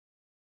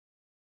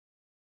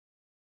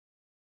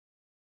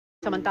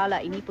Samantala,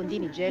 inipon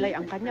din ni Jelay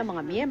ang kanyang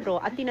mga miyembro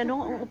at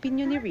tinanong ang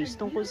opinyon ni Reese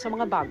tungkol sa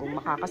mga bagong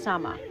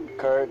makakasama.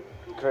 Kurt,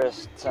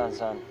 Chris,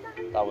 Sansan,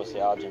 tapos si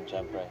Aljon,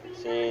 syempre.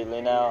 Si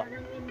Linel,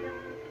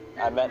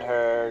 I met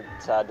her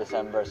sa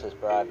December,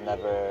 but I've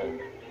never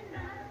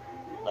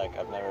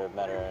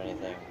met her or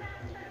anything.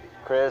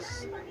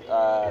 Chris,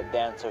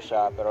 dancer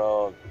siya,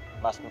 pero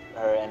mas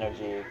her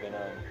energy,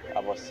 ganun.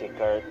 Tapos si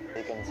Kurt,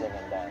 he can sing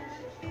and dance.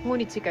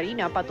 Ngunit si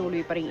Karina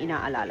patuloy pa ring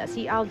inaalala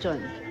si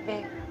Aljon.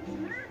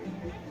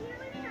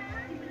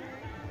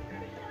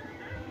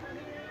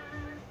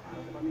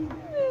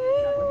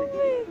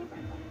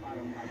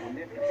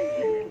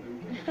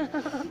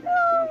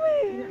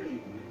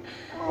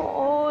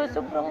 Oo,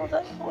 sobrang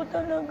sakit ko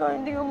talaga.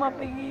 Hindi ko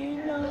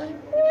mapigilan.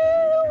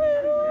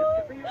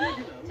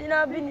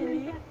 Sinabi ni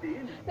Lee,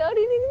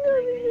 narinig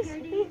namin sa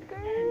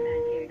speaker.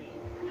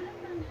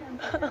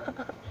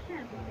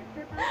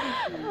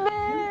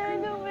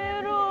 Ano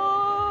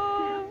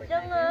meron? Siya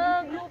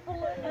nga, grupo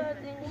nga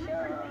natin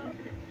siya.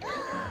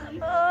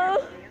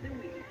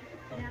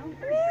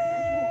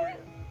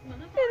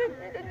 Pero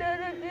sila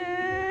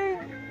darating.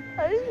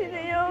 Ay,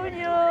 sinayaw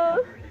niya.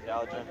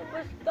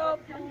 Basta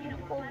pong niya.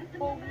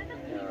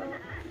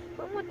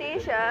 Mamuti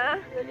siya.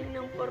 Galing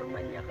ng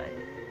forma niya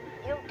kanina.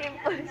 Yung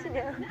pimples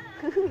niya.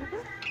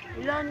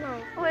 Wala na.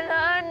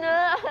 Wala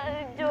na,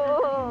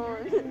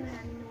 Aljon.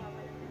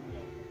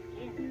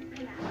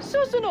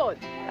 Susunod!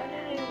 Ano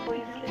na yung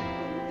boyfriend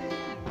ko?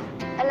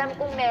 Alam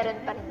kong meron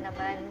pa rin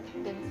naman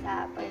dun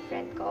sa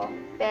boyfriend ko.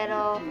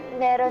 Pero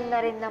meron na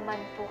rin naman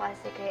po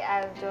kasi kay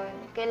Aljon.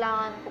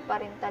 Kailangan ko pa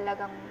rin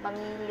talagang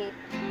mamilit.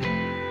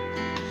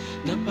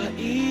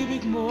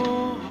 Napaibig mo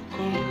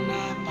akong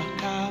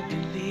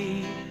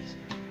napakabili.